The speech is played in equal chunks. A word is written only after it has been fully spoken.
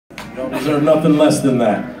Don't deserve nothing less than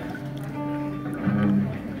that.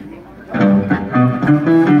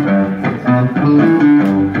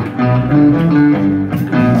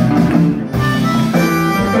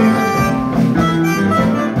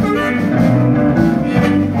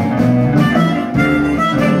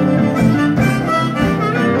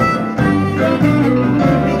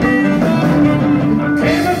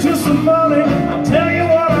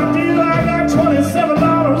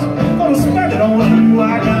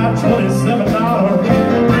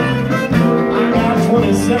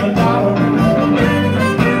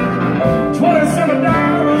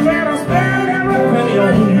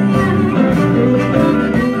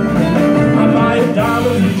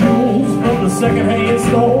 Second-hand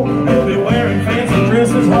store, he'll be wearing fancy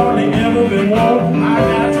dresses hardly ever been worn. I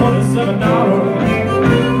got $27.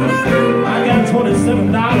 I got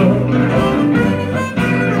 $27.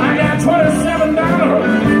 I got $27.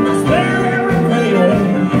 I spend every penny on.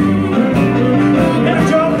 Get a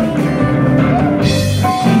joke.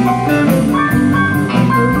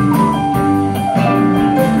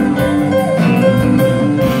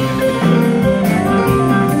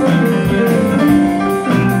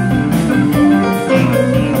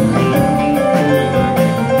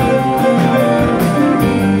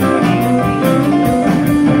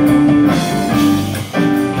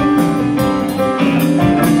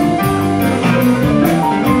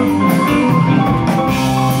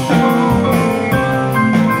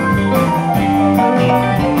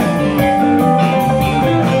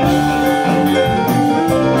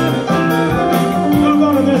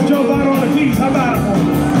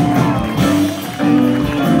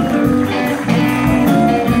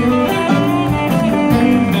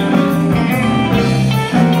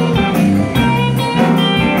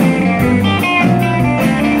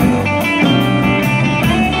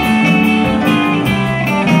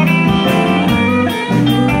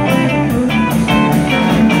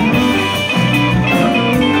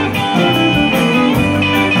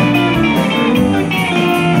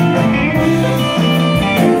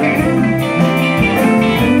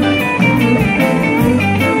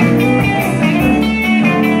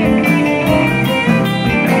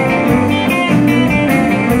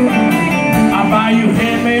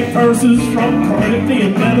 Purses from quality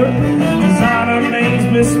and leather, designer names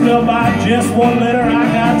misspelled by just one letter. I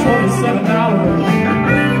got $27.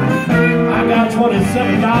 I got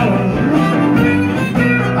 $27.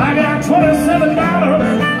 I got $27.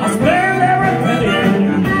 I spend every penny.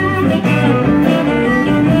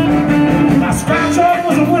 My scratch off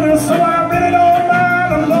was a winner, so I really don't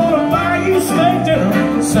mind. I'm gonna buy you steak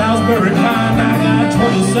dinner, Salisbury kind. I got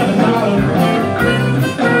 $27.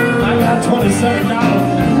 I got $27.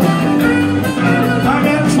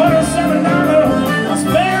 I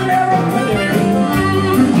spend every penny.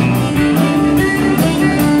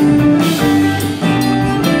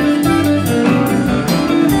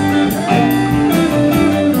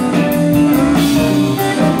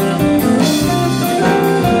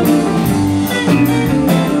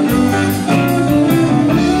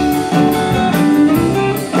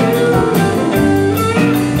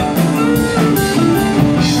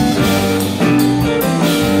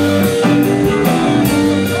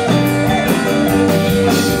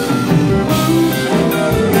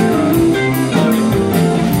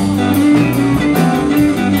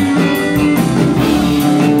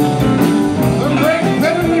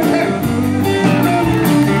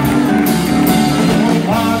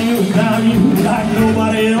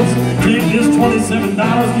 $27,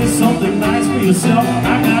 get something nice for yourself.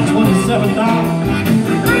 I got $27.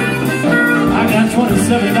 I got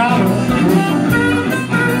 $27.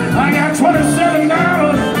 I got $27.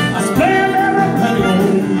 I spend every penny on.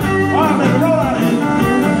 Oh, I'm in the roll out of here.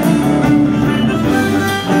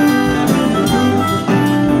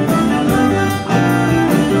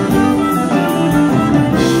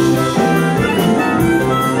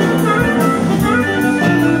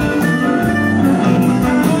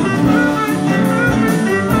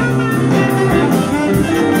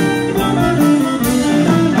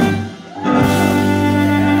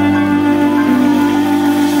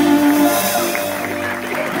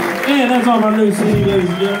 That's all my new CD, ladies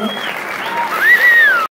and gentlemen.